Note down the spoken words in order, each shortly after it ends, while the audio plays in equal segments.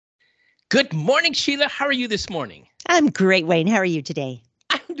Good morning, Sheila. How are you this morning? I'm great, Wayne. How are you today?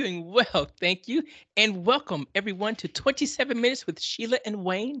 I'm doing well, thank you. And welcome everyone to 27 Minutes with Sheila and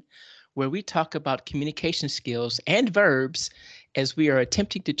Wayne, where we talk about communication skills and verbs as we are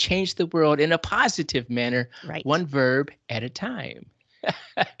attempting to change the world in a positive manner, Right. one verb at a time.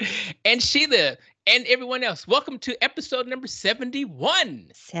 And Sheila and everyone else, welcome to episode number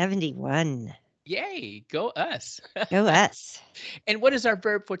 71. 71. Yay, go us. Go us. And what is our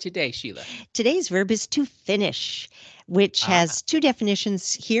verb for today, Sheila? Today's verb is to finish, which Ah, has two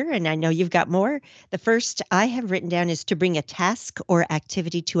definitions here, and I know you've got more. The first I have written down is to bring a task or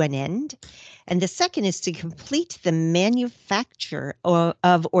activity to an end. And the second is to complete the manufacture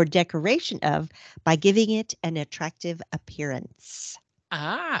or decoration of by giving it an attractive appearance.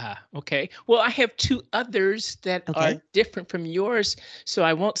 Okay. Well, I have two others that are Okay, different from yours, so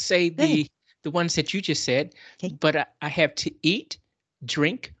I won't say good. the ones that you just said, Okay. but I have to eat,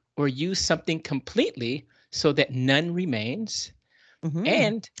 drink, or use something completely so that none remains, Mm-hmm.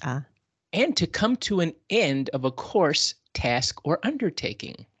 and Ah, and to come to an end of a course, task, or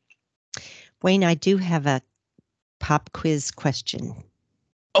undertaking. Wayne, I do have a pop quiz question.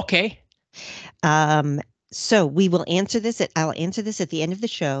 Okay. Um, so we will answer this I'll answer this at the end of the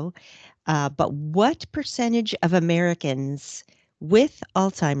show. But what percentage of Americans with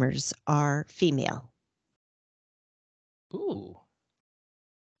Alzheimer's are female? Ooh.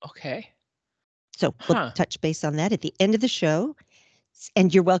 Okay. So we'll Huh. touch base on that at the end of the show.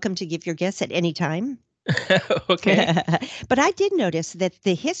 And you're welcome to give your guess at any time. Okay. But I did notice that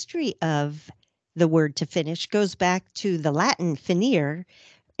the history of the word to finish goes back to the Latin finire,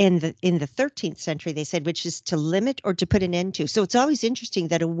 in the 13th century, they said, which is to limit or to put an end to. So it's always interesting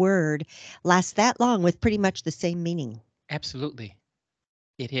that a word lasts that long with pretty much the same meaning. Absolutely.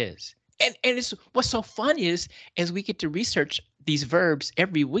 It is. And it's what's so fun is as we get to research these verbs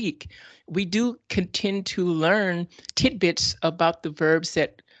every week, we do continue to learn tidbits about the verbs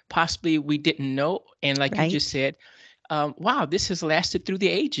that possibly we didn't know. And like you just Right? said, wow, this has lasted through the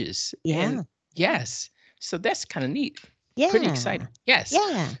ages. And Yeah. yes, so that's kind of neat. Pretty Yeah. exciting. Yes.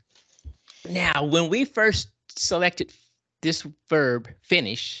 Yeah. Now, when we first selected this verb,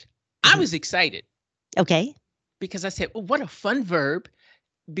 finish, I Mhm. was excited Okay. because I said, well, what a fun verb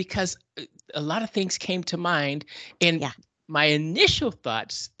because a lot of things came to mind and Yeah. my initial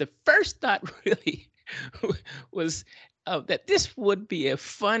thoughts, the first thought really was that this would be a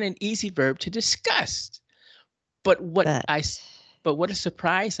fun and easy verb to discuss. But what But I s- but what a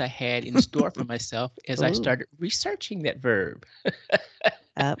surprise I had in store for myself as I oh, started researching that verb.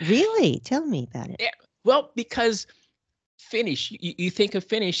 really? Tell me about it. Yeah, well, because finish, you think of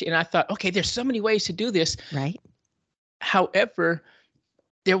finish, and I thought, okay, there's so many ways to do this. Right? However,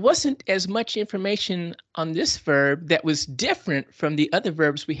 there wasn't as much information on this verb that was different from the other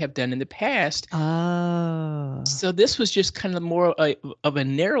verbs we have done in the past. Oh. So this was just kind of more of a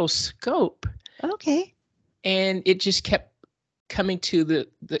narrow scope, Okay. and it just kept coming to the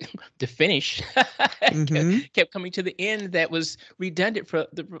finish. Mhm. Kept coming to the end that was redundant for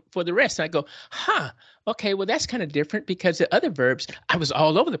the rest. And I go, huh, okay, well that's kind of different because the other verbs I was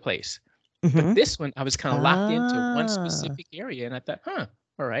all over the place, but Mhm. this one I was kind of locked into one Ah. specific area, and I thought, huh,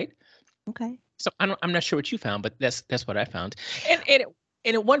 all right. Okay. So I'm not sure what you found, but that's what I found. And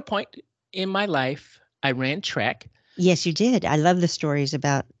at one point in my life, I ran track. Yes, you did. I love the stories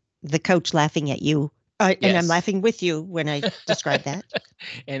about the coach laughing at you. And I'm Yes. laughing with you when I describe that.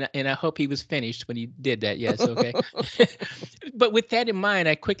 And I hope he was finished when he did that. Yes, okay. But with that in mind,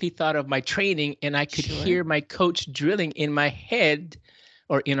 I quickly thought of my training and I could Sure. hear my coach drilling in my head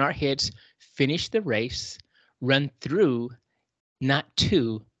or in our heads, finish the race, run through, not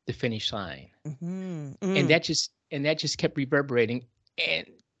to the finish line. Mhm. And that just kept reverberating.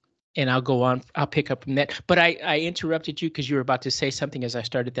 And I'll go on. I'll pick up from that. But I interrupted you because you were about to say something as I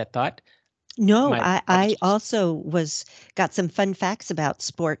started that thought. No, My I apologies. also was got some fun facts about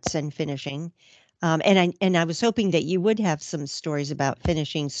sports and finishing. And I was hoping that you would have some stories about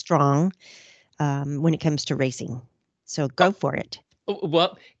finishing strong when it comes to racing. So go for it.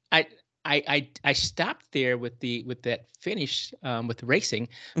 Well, I I stopped there with that finish with racing,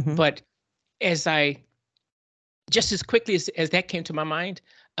 Hmm. but as I just as quickly as that came to my mind,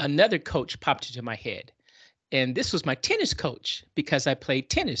 another coach popped into my head. And this was my tennis coach because I played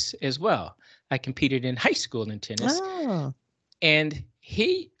tennis as well. I competed in high school in tennis. Oh, And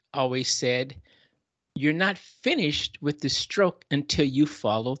he always said, you're not finished with the stroke until you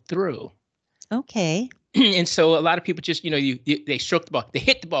follow through. okay. And so a lot of people just, they stroke the ball, they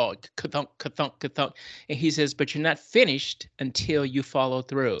hit the ball, ka-thunk, ka-thunk, ka-thunk. And he says, but you're not finished until you follow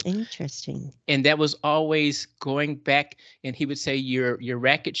through. Interesting. And that was always going back. And he would say your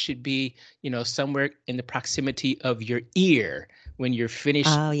racket should be, somewhere in the proximity of your ear when you're finished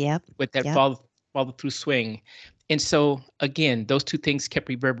Oh, yep. with that Yep. follow through swing. And so again, those two things kept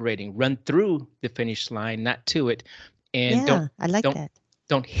reverberating: run through the finish line, not to it. And Yeah, I like don't that.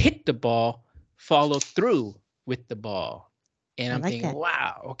 don't hit the ball, follow through with the ball. And I I'm like thinking, that.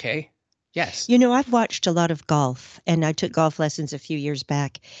 wow, okay. Yes. I've watched a lot of golf and I took golf lessons a few years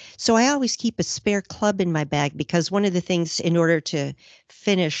back. So I always keep a spare club in my bag because one of the things in order to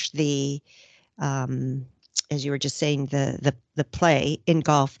finish the um as you were just saying the play in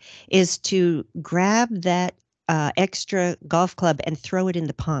golf is to grab that extra golf club and throw it in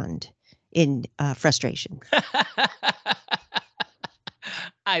the pond in frustration.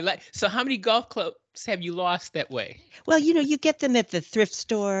 So how many golf clubs have you lost that way? Well, you get them at the thrift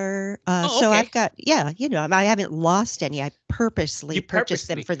store. Oh, So okay. I've got, yeah, I haven't lost any. I You purposely purchased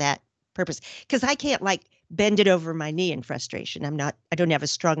them purposely. for that purpose because I can't like bend it over my knee in frustration. I don't have a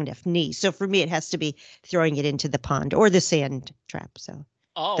strong enough knee. So for me, it has to be throwing it into the pond or the sand trap. So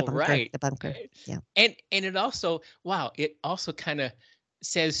All right. the bunker. Yeah. And it also, wow, it also kind of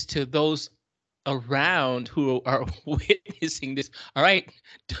says to those around who are witnessing this, all right,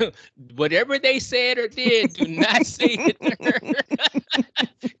 whatever they said or did, do not say it to her,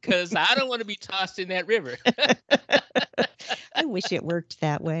 because I don't want to be tossed in that river. I wish it worked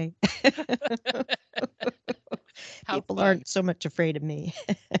that way. How People fun. aren't so much afraid of me.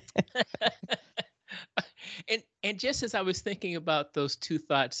 And just as I was thinking about those two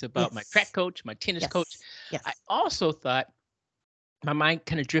thoughts about my track Yes. coach, my tennis coach, Yes. I also thought my mind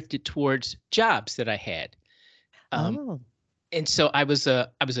kind of drifted towards jobs that I had. Oh. And so I was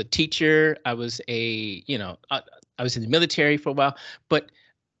a teacher. I was I was in the military for a while, but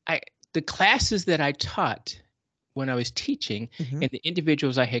the classes that I taught when I was teaching Mhm. and the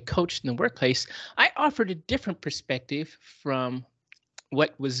individuals I had coached in the workplace, I offered a different perspective from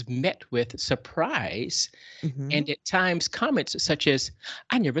what was met with surprise Mhm. and at times comments such as,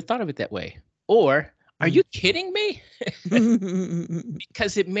 I never thought of it that way, or are Mm. you kidding me?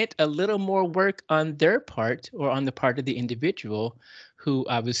 Because it meant a little more work on their part or on the part of the individual who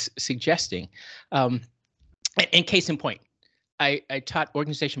I was suggesting. Um, and case in point, I taught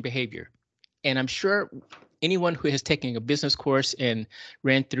organization behavior, and I'm sure anyone who has taken a business course and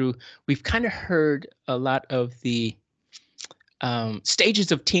ran through, we've kind of heard a lot of the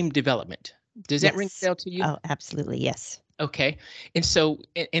stages of team development. Does that ring a Yes. bell to you? Oh, absolutely. Yes. Okay. And so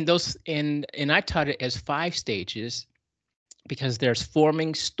in those and I taught it as 5 stages because there's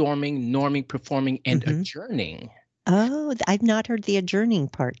forming, storming, norming, performing, and Mhm. adjourning. Oh, I've not heard the adjourning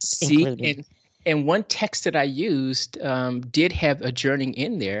parts See, included. and one text that I used did have adjourning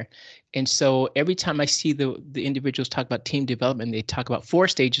in there. And so every time I see the individuals talk about team development, they talk about 4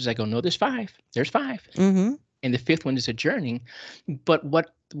 stages. I go, no, there's 5. There's 5. Mhm. And the 5th one is adjourning. But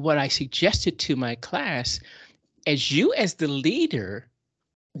what I suggested to my class, as the leader,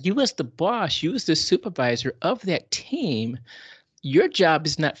 you as the boss, you as the supervisor of that team, your job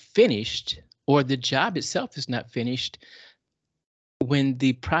is not finished, or the job itself is not finished when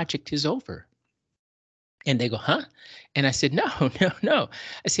the project is over. And they go, huh? And I said, no, no, no.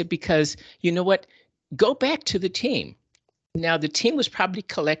 I said, because you know what? Go back to the team. Now, the team was probably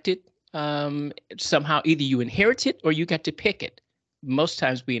collected somehow. Either you inherit it or you got to pick it. Most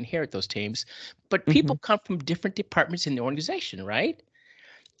times we inherit those teams, but people Mhm. come from different departments in the organization, right?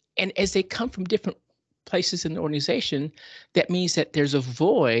 And as they come from different places in the organization, that means that there's a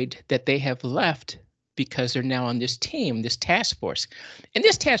void that they have left because they're now on this team, this task force. And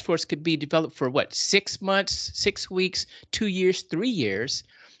this task force could be developed for what, 6 months, 6 weeks, 2 years, 3 years.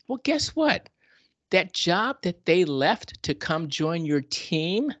 Well, guess what? That job that they left to come join your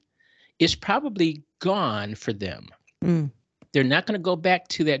team is probably gone for them. Mm. They're not going to go back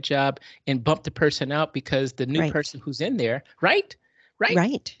to that job and bump the person out because the new Right. person who's in there, right? Right?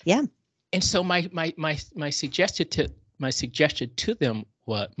 Right. Yeah. And so my suggestion to them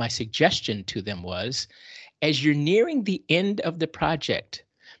was, as you're nearing the end of the project,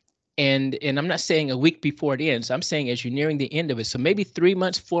 and I'm not saying a week before it ends, I'm saying as you're nearing the end of it, so maybe 3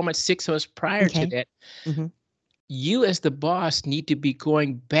 months, 4 months, 6 months prior to Okay. that, Mhm. you as the boss need to be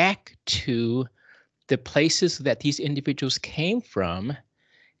going back to the places that these individuals came from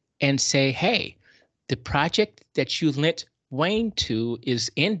and say, hey, the project that you lent Wayne to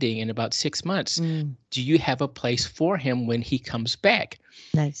is ending in about 6 months. Mm. Do you have a place for him when he comes back?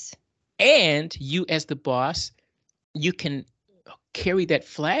 Nice. And you, as the boss, you can carry that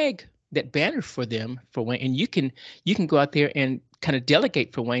flag that banner for them for Wayne, and you can go out there and kind of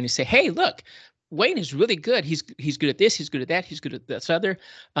delegate for Wayne and say, hey, look, Wayne is really good. He's good at this. He's good at that. He's good at this other.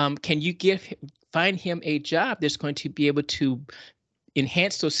 Can you find him a job that's going to be able to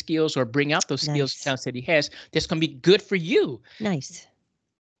enhance those skills or bring out those skills and talents that he has? That's going to be good for you. Nice.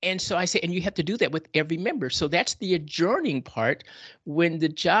 And so I say, and you have to do that with every member. So that's the adjourning part. When the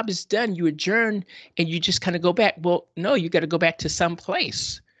job is done, you adjourn and you just kind of go back. Well, no, you got to go back to some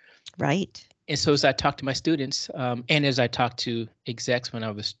place. Right. And so as I talk to my students, and as I talk to execs when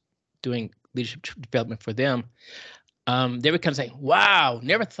I was doing leadership development for them, they would kind of say, wow,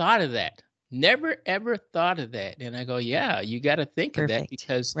 never thought of that. Never, ever thought of that. And I go, yeah, you got to think of that,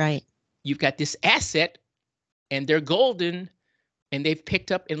 because you've got this asset and they're golden and they've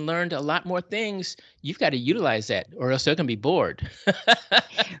picked up and learned a lot more things. You've got to utilize that, or else they're going to be bored.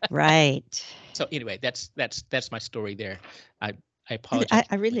 Right. So anyway, that's my story there. I apologize.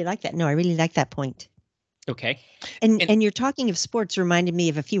 I really like that. No, I really like that point. Okay. And you're talking of sports reminded me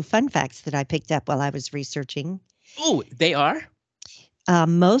of a few fun facts that I picked up while I was researching. Oh, they are?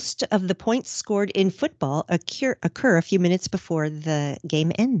 Most of the points scored in football occur a few minutes before the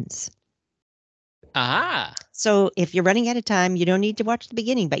game ends. Ah. So if you're running out of time, you don't need to watch the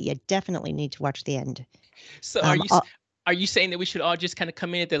beginning, but you definitely need to watch the end. So are you saying that we should all just kind of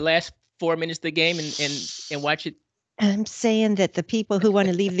come in at the last 4 minutes of the game and watch it? I'm saying that the people who want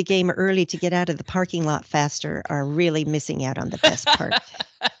to leave the game early to get out of the parking lot faster are really missing out on the best part.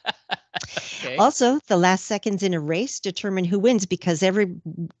 Okay. Also, the last seconds in a race determine who wins, because every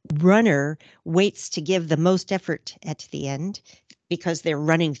runner waits to give the most effort at the end because they're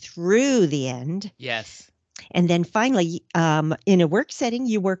running through the end. Yes. And then finally, in a work setting,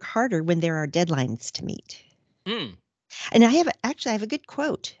 you work harder when there are deadlines to meet. Mm. And I have a good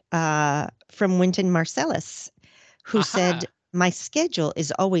quote from Wynton Marsalis, who said, my schedule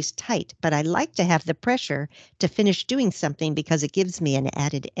is always tight, but I like to have the pressure to finish doing something because it gives me an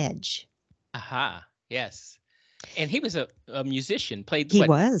added edge. Aha. Yes. And he was a musician, played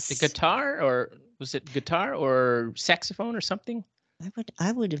the guitar, or was it guitar or saxophone or something?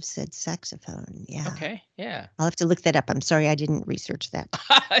 I would have said saxophone. Yeah. Okay. Yeah. I'll have to look that up. I'm sorry I didn't research that.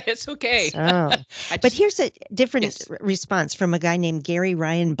 It's okay. So, but here's a different response from a guy named Gary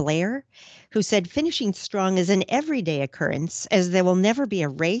Ryan Blair, who said finishing strong is an everyday occurrence, as there will never be a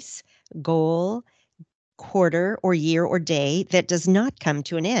race, goal, quarter, or year, or day that does not come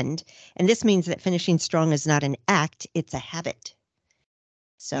to an end. And this means that finishing strong is not an act, it's a habit.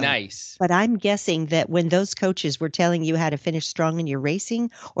 So nice. But I'm guessing that when those coaches were telling you how to finish strong in your racing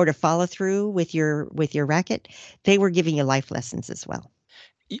or to follow through with your racket, they were giving you life lessons as well.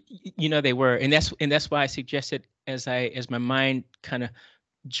 You know, they were, and that's why I suggested, as my mind kind of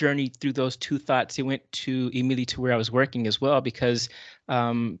journeyed through those two thoughts, it went immediately to where I was working as well, because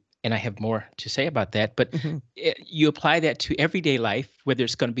and I have more to say about that, but you apply that to everyday life, whether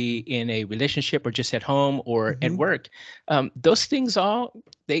it's going to be in a relationship or just at home or at work. Those things all,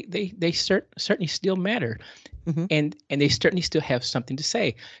 they certainly still matter, and they certainly still have something to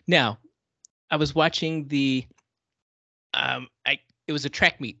say. Now, I was watching it was a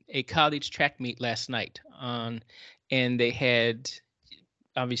track meet, a college track meet last night, and they had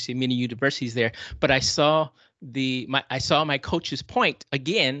obviously many universities there, but I saw my coach's point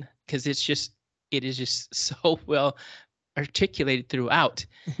again, because it is just so well articulated throughout.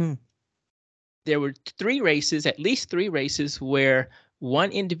 There were at least three races where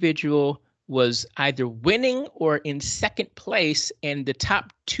one individual was either winning or in second place, and the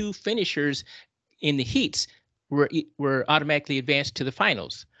top two finishers in the heats were automatically advanced to the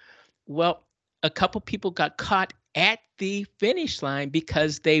finals. Well, a couple people got caught at the finish line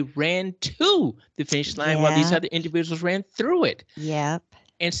because they ran to the finish line while these other individuals ran through it. Yep.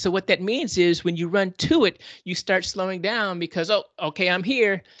 And so what that means is when you run to it, you start slowing down because, oh, okay, I'm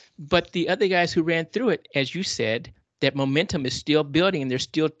here. But the other guys who ran through it, as you said, that momentum is still building and they're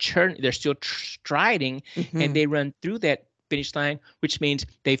still churning, they're still striding, and they run through that finish line, which means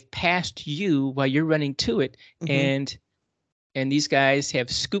they've passed you while you're running to it. And these guys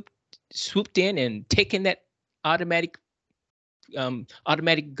have swooped in and taken that automatic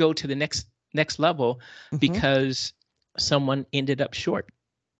go to the next level because someone ended up short.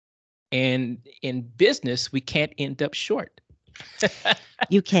 And in business, we can't end up short.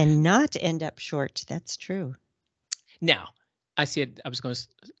 You cannot end up short. That's true. Now, I said I was going to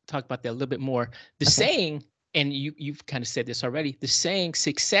talk about that a little bit more. The saying, and you've kind of said this already, the saying,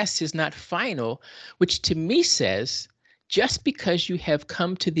 success is not final, which to me says, just because you have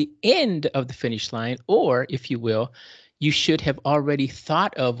come to the end of the finish line, or if you will, you should have already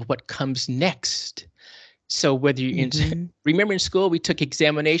thought of what comes next. So whether you're in, Hmm. remember in school, we took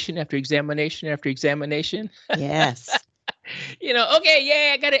examination after examination after examination. Yes. Okay,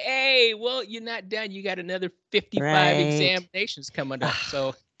 yeah, I got an A. Well, you're not done. You got another 55 Right. examinations coming up. Ah,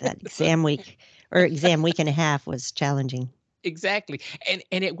 So that exam week or exam week and a half was challenging. exactly. And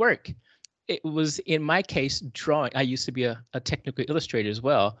it worked. It was in my case drawing. I used to be a technical illustrator as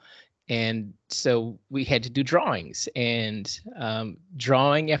well. And so we had to do drawings and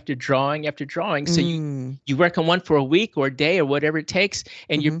drawing after drawing after drawing. So Mm. you work on one for a week or a day or whatever it takes,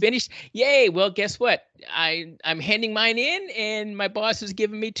 and you're Hmm. finished. Yay! Well, guess what? I'm handing mine in, and my boss is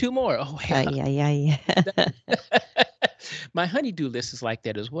giving me two more. Oh Ay, hell! ay, ay. My honeydew list is like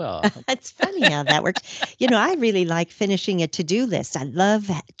that as well. It's funny how that works. I really like finishing a to-do list. I love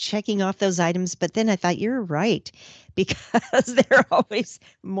checking off those items, but then I thought you're right because there are always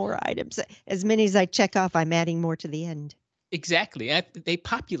more items. As many as I check off, I'm adding more to the end. Exactly. They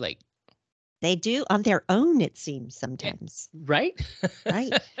populate. They do on their own, it seems Eh, sometimes. right?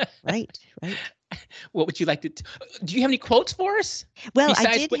 Right, right, right. What would you like to? Do you have any quotes for us Well, I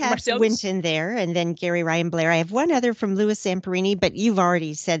besides did Wynton have Marsalis? Winton there and then Gary Ryan Blair. I have one other from Louis Zamperini, but you've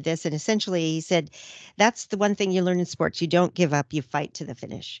already said this. And essentially, he said, that's the one thing you learn in sports. You don't give up, you fight to the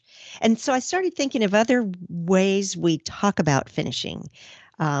finish. And so I started thinking of other ways we talk about finishing.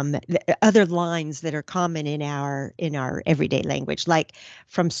 Other lines that are common in our everyday language, like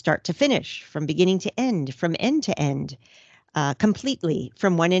from start to finish, from beginning to end to end, completely,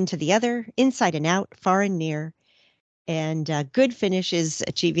 from one end to the other, inside and out, far and near, and good finish is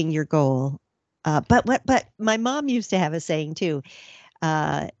achieving your goal. But my mom used to have a saying too.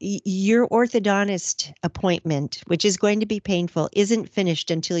 Your orthodontist appointment, which is going to be painful, isn't finished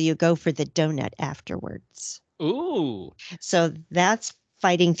until you go for the donut afterwards. Ooh, So that's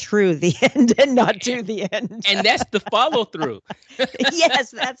fighting through the end and not to the end. and that's the follow through.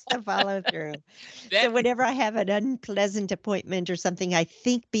 Yes, that's the follow through. So That whenever I have an unpleasant appointment or something, I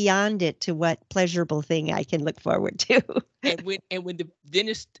think beyond it to what pleasurable thing I can look forward to. and when the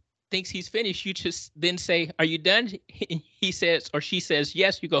dentist thinks he's finished, you just then say, "Are you done?" He says or she says,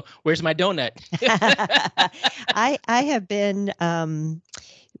 "Yes." You go, "Where's my donut?" I have been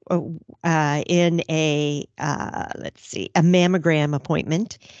in a let's see, a mammogram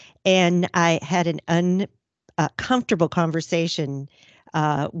appointment, and I had an uncomfortable conversation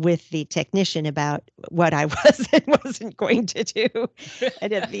with the technician about what I was and wasn't going to do.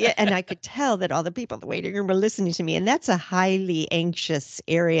 And I could tell that all the people in the waiting room were listening to me, and that's a highly anxious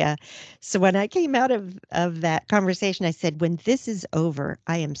area. So when I came out of that conversation, I said, "When this is over,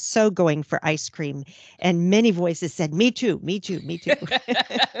 I am so going for ice cream." And many voices said, "Me too, me too, me too."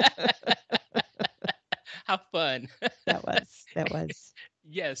 How fun. That was.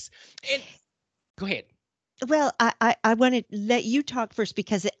 Yes. And go ahead. Well, I want to let you talk first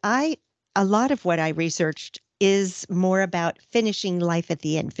because a lot of what I researched is more about finishing life at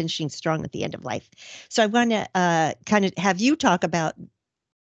the end, finishing strong at the end of life. So I want to kind of have you talk about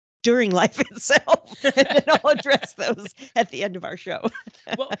during life itself, and then I'll address those at the end of our show.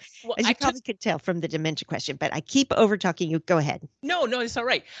 well, well, As I you took probably could tell from the dementia question, but I keep over talking you. Go ahead. no, it's all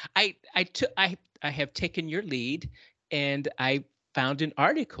right. I have taken your lead, and I found an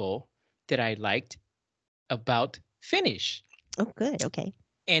article that I liked about finish. Oh, good. Okay.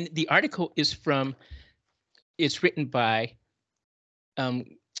 And the article it's written by um,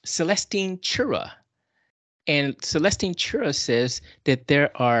 Celestine Chura. And Celestine Chura says that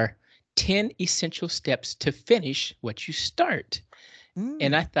there are 10 essential steps to finish what you start.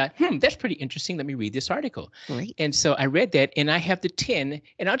 And I Mm, thought, that's pretty interesting. Let me read this article. great. And so I read that, and I have the 10,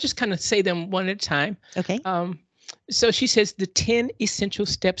 and I'll just kind of say them one at a time. Okay. Um, so she says the 10 essential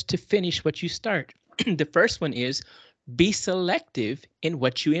steps to finish what you start. The first one is be selective in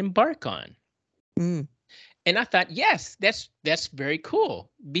what you embark on. Mm, And I thought, yes, that's very cool.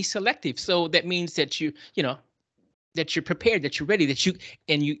 Be selective. So that means that that you're prepared, that you're ready,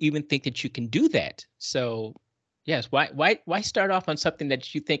 and you even think that you can do that. So yes, why start off on something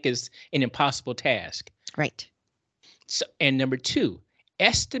that you think is an impossible task? right. So, and number two,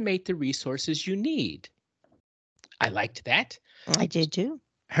 estimate the resources you need. I liked that. I did too.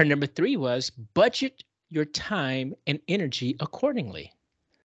 Her number three was budget your time and energy accordingly.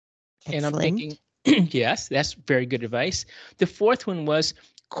 And I'm thinking, Excellent. yes, that's very good advice. The fourth one was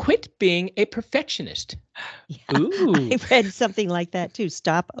quit being a perfectionist. Yeah, Ooh. I read something like that too.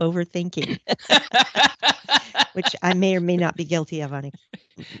 Stop overthinking, which I may or may not be guilty of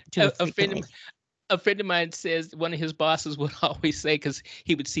too a, a friend of frequently. a friend of mine says one of his bosses would always say, because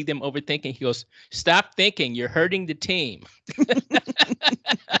he would see them overthinking, he goes, "Stop thinking, you're hurting the team."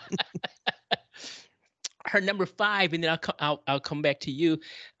 Her number five, and then I'll come back to you.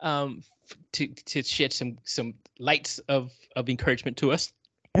 to shed some lights of encouragement to us,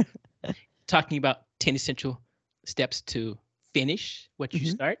 talking about 10 essential steps to finish what you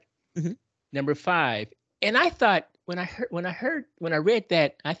Hmm. start. Hmm. Number 5. And I thought when I read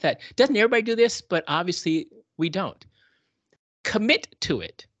that, I thought, doesn't everybody do this? But obviously we don't. Commit to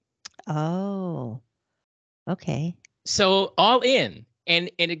it. Oh, okay. So all in.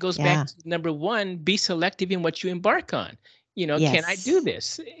 And it goes back Yeah. to number 1, be selective in what you embark on. Can I do Yes.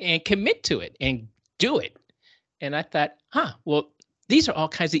 this? And commit to it and do it. And I thought, well, these are all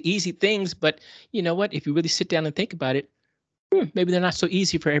kinds of easy things, but you know what? If you really sit down and think about it, maybe they're not so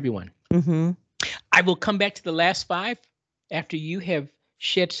easy for everyone. Hmm. I will come back to the last 5 after you have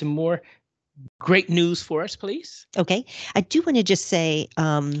shed some more great news for us, please. Okay. I do want to just say,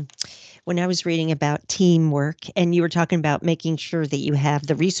 when I was reading about teamwork and you were talking about making sure that you have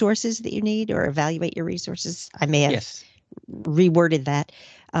the resources that you need or evaluate your resources, I may have Yes. reworded that.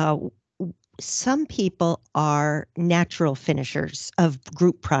 Some people are natural finishers of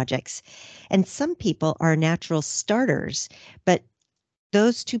group projects, and some people are natural starters, but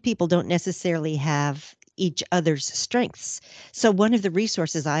those two people don't necessarily have each other's strengths. So, one of the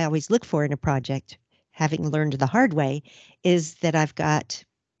resources I always look for in a project, having learned the hard way, is that I've got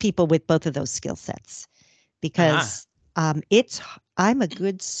people with both of those skill sets Ah. because I'm a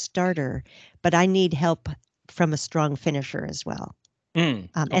good starter, but I need help from a strong finisher as well. And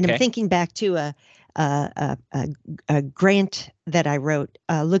I'm Okay. thinking back to a grant that I wrote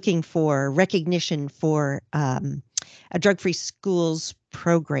looking for recognition for a drug-free schools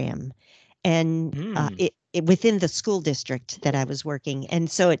program, and Mm. it within the school district that I was working, and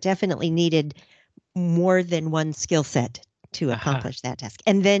so it definitely needed more than one skill set to Aha. accomplish that task.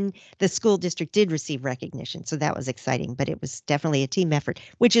 And then the school district did receive recognition, so that was exciting. But it was definitely a team effort,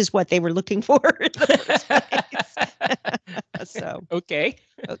 which is what they were looking for in the first place. So Okay.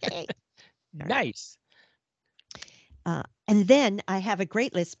 okay. All right. Nice. And then I have a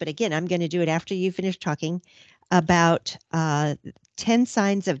great list, but again, I'm going to do it after you finish talking about 10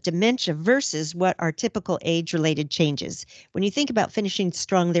 signs of dementia versus what are typical age related changes. When you think about finishing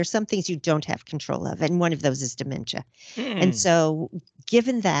strong, there's some things you don't have control of, and one of those is dementia. And Mm. so,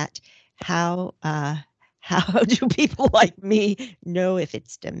 given that, how, uh, how do people like me know if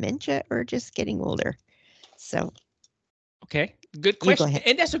it's dementia or just getting older? So, Okay. Good you go question. ahead.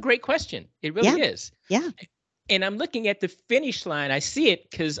 And that's a great question. It really Yeah. is. Yeah. And I'm looking at the finish line. I see it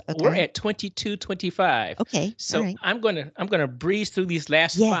because we're Okay. at 22:25. Okay. All So right. I'm gonna breeze through these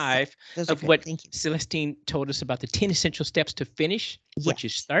last Yes. 5 Those are of good. what Thank you. Celestine told us about the 10 essential steps to finish what you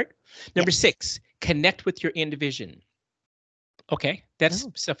Yes. start. Number Yes. 6, connect with your end vision. Okay, that's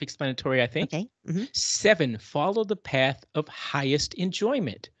Oh, self-explanatory, I think. okay. Hmm. 7, follow the path of highest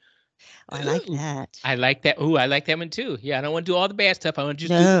enjoyment. Oh, I like Ooh, that. I like that. Ooh, I like that one too. Yeah, I don't want to do all the bad stuff. I want to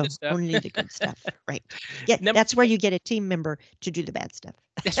just do the good No, stuff. only the good stuff. Right. Yeah, Number that's where you get a team member to do the bad stuff.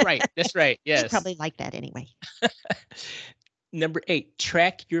 That's right. That's right. They Yes. probably like that anyway. Number 8,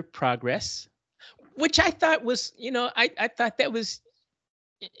 track your progress, which I thought was, I thought that was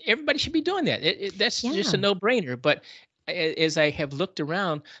everybody should be doing that. That's just a Yeah. no-brainer. But as I have looked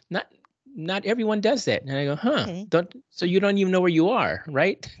around, not everyone does that. And I go, Okay. don't so you don't even know where you are,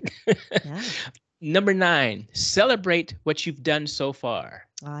 right? Yeah. Number 9, celebrate what you've done so far.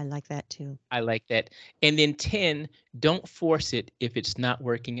 Oh, I like that too. I like that. And then 10, don't force it if it's not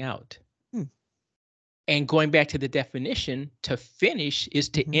working out. Hmm. And going back to the definition, to finish is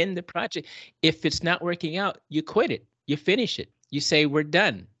to Hmm. end the project. If it's not working out, you quit it. You finish it. You say we're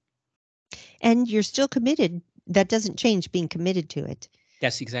done. And you're still committed. That doesn't change being committed to it.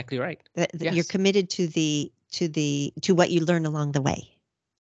 That's exactly right. That you're Yes, committed to to what you learn along the way.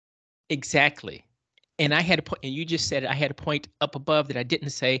 exactly. And I Okay. had a point, and you just said it, I had a point up above that I didn't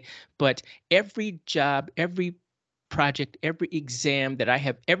say, but every job, every project, every exam that I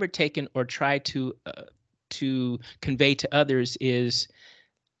have ever taken or tried to convey to others is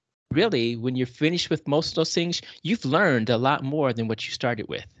really when you're finished with most of those things, you've learned a lot more than what you started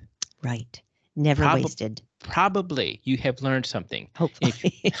with. Right. Never Probably, wasted. probably you have learned something. If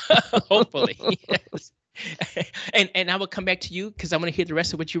Hopefully. hopefully, yes. And I will come back to you because I want to hear the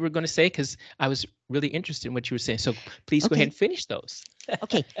rest of what you were going to say because I was really interested in what you were saying. So please go ahead Okay. and finish those.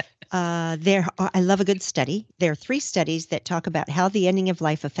 Okay. I love a good study. There are 3 studies that talk about how the ending of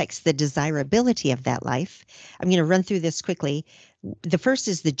life affects the desirability of that life. I'm going to run through this quickly. The first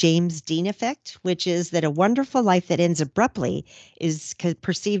is the James Dean effect, which is that a wonderful life that ends abruptly is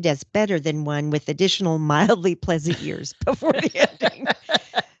perceived as better than one with additional mildly pleasant years before the ending.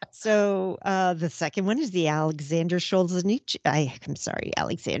 So the second one is the Alexander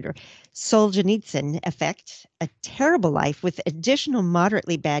Alexander Solzhenitsyn effect. A terrible life with additional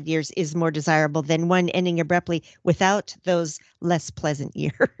moderately bad years is more desirable than one ending abruptly without those less pleasant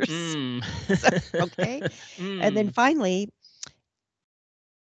years. Mm. Okay. And then finally,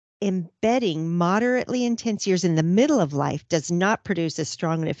 embedding moderately intense years in the middle of life does not produce as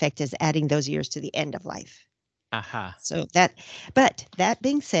strong an effect as adding those years to the end of life. Aha. But that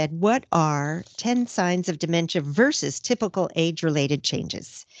being said, what are 10 signs of dementia versus typical age-related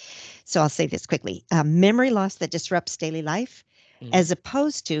changes? So I'll say this quickly. Memory loss that disrupts daily life, as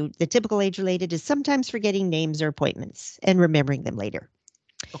opposed to the typical age-related is sometimes forgetting names or appointments and remembering them later.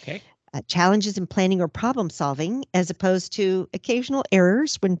 Okay. Challenges in planning or problem solving, as opposed to occasional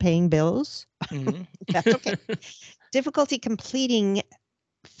errors when paying bills. That's okay. Difficulty completing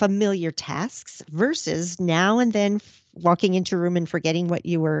familiar tasks versus now and then walking into a room and forgetting what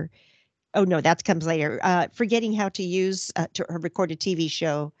you were. Oh no, that comes later. Forgetting how to use to record a TV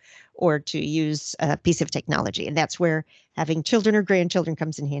show or to use a piece of technology, and that's where having children or grandchildren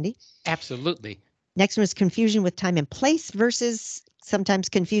comes in handy. Absolutely. Next one is confusion with time and place versus sometimes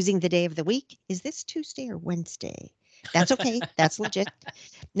confusing the day of the week. Is this Tuesday or Wednesday? That's okay. That's legit.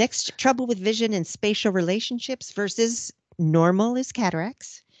 Next, trouble with vision and spatial relationships versus normal is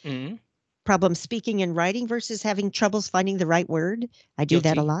cataracts. Problem speaking and writing versus having troubles finding the right word. I do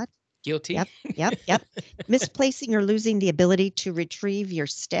that a lot. Guilty. Yep. Misplacing or losing the ability to retrieve your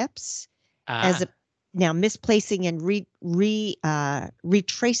steps. Now, misplacing and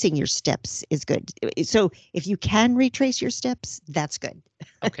retracing your steps is good. So if you can retrace your steps, that's good.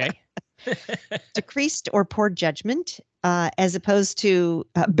 Okay. Decreased or poor judgment, as opposed to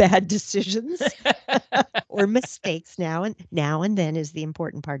bad decisions or mistakes now and then is the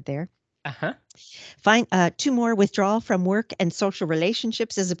important part there. Find 2 more, withdrawal from work and social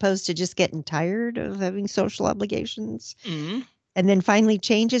relationships, as opposed to just getting tired of having social obligations. And then finally,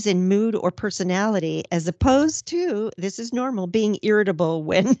 changes in mood or personality, as opposed to, this is normal, being irritable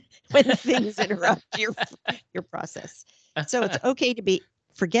when things interrupt your process. So it's okay to be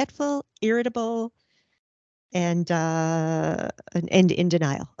forgetful, irritable, and in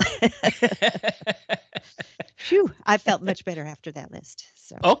denial. Phew, I felt much better after that list.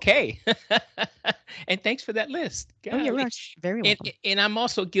 So okay. And thanks for that list. Golly. Oh, you're very welcome. And I'm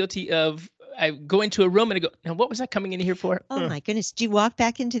also guilty of, I go into a room and I go, now what was I coming in here for? Oh my goodness. Do you walk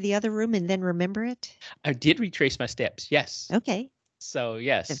back into the other room and then remember it? I did retrace my steps. Yes. Okay. So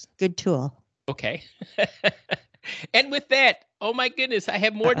yes. That's a good tool. Okay. And with that, oh my goodness, I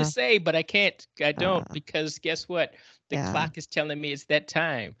have more to say, but I can't. I don't, because guess what? The clock is telling me it's that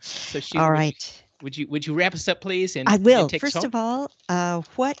time. So Sheila, all right. Would you wrap us up, please? And I will. First of all,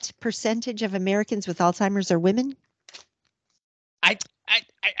 what percentage of Americans with Alzheimer's are women? I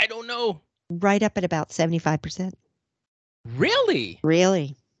don't know. Right up at about 75%. Really?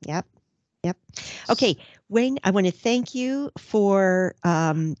 Really? Yep. Okay, Wayne, I want to thank you for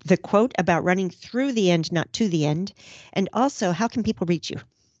the quote about running through the end, not to the end. And also, how can people reach you?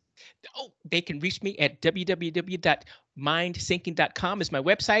 Oh, they can reach me at www.mindsyncing.com is my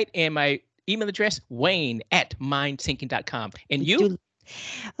website, and my email address, wayne@mindsyncing.com. And you?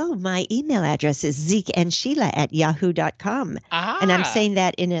 Oh, my email address is zekeandsheila@yahoo.com. And I'm saying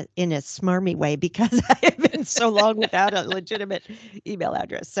that in a smarmy way because I have been so long without a legitimate email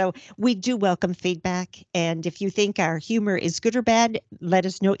address. So we do welcome feedback. And if you think our humor is good or bad, let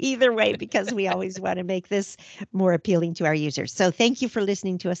us know either way, because we always want to make this more appealing to our users. So thank you for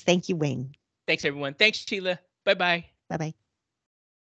listening to us. Thank you, Wayne. Thanks, everyone. Thanks, Sheila. Bye-bye. Bye-bye.